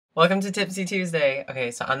Welcome to Tipsy Tuesday.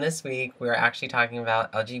 Okay, so on this week, we're actually talking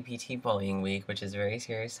about LGBT bullying week, which is a very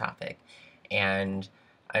serious topic. And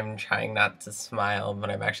I'm trying not to smile, but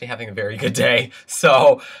I'm actually having a very good day.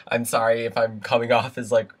 So I'm sorry if I'm coming off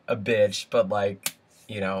as like a bitch, but like,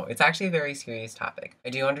 it's actually a very serious topic. I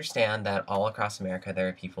do understand that all across America, there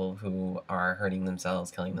are people who are hurting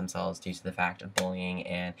themselves, killing themselves due to the fact of bullying,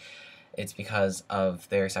 and it's because of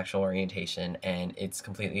their sexual orientation, and it's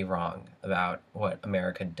completely wrong about what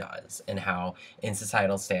America does and how, in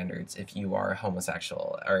societal standards, if you are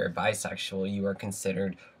homosexual or bisexual, you are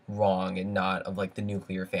considered wrong and not of like the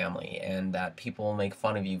nuclear family, and that people make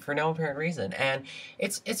fun of you for no apparent reason. And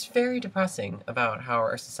it's very depressing about how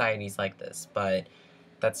our society's like this, but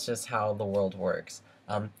that's just how the world works.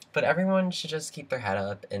 But everyone should just keep their head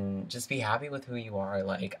up and just be happy with who you are.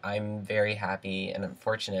 Like, I'm very happy and I'm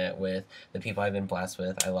fortunate with the people I've been blessed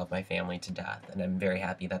with. I love my family to death, and I'm very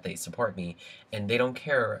happy that they support me. And they don't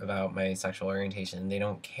care about my sexual orientation. They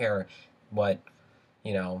don't care what,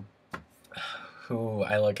 you know, who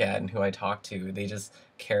I look at and who I talk to. They just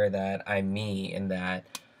care that I'm me and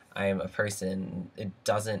that I am a person. It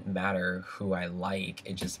doesn't matter who I like.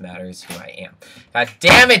 It just matters who I am. God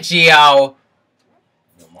damn it, Gio!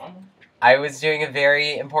 I was doing a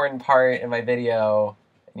very important part in my video,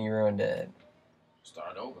 and you ruined it.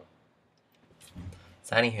 Start over.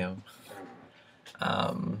 So anywho,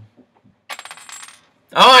 I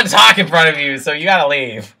want to talk in front of you, so you gotta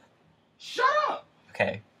leave. Shut up!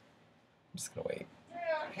 Okay. I'm just gonna wait. Yeah,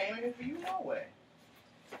 I came in here for you no way.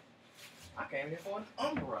 I came here for an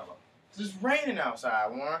umbrella. It's raining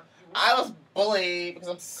outside, Warren. I was bullied because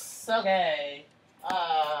I'm so gay.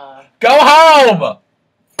 Go home!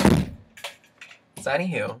 So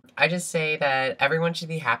anywho, I just say that everyone should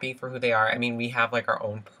be happy for who they are. I mean, we have like our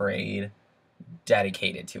own parade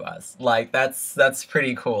dedicated to us. Like, that's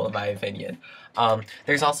pretty cool in my opinion.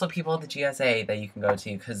 There's also people at the GSA that you can go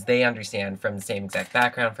to because they understand from the same exact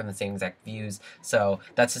background, from the same exact views. So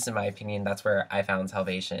that's just in my opinion, that's where I found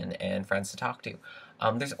salvation and friends to talk to.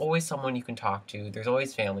 There's always someone you can talk to. There's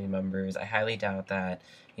always family members. I highly doubt that,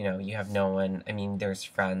 you have no one. I mean, there's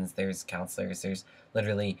friends, there's counselors, there's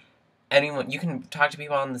literally anyone. You can talk to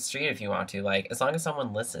people on the street if you want to. Like, as long as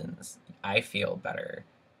someone listens, I feel better.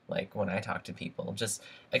 Like, when I talk to people, just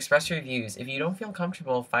express your views. If you don't feel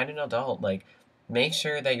comfortable, find an adult. Like, make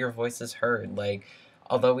sure that your voice is heard. Like,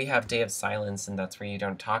 although we have Day of Silence and that's where you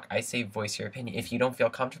don't talk, I say voice your opinion. If you don't feel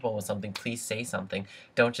comfortable with something, please say something.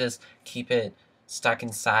 Don't just keep it stuck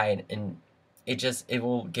inside, and it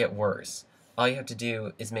will get worse. All you have to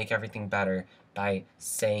do is make everything better by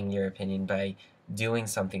saying your opinion, by doing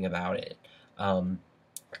something about it.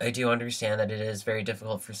 I do understand that it is very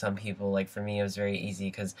difficult for some people. Like, for me, it was very easy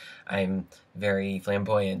because I'm very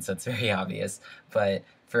flamboyant, so it's very obvious. But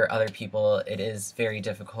for other people, it is very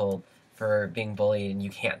difficult for being bullied and you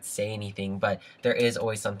can't say anything, but there is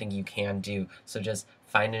always something you can do. So just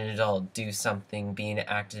find an adult, do something, be an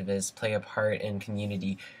activist, play a part in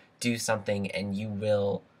community, do something, and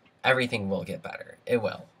everything will get better. It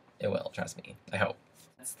will, trust me, I hope.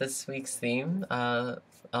 That's this week's theme,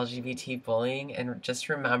 LGBT bullying, and just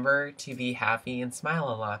remember to be happy and smile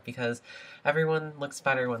a lot because everyone looks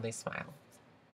better when they smile.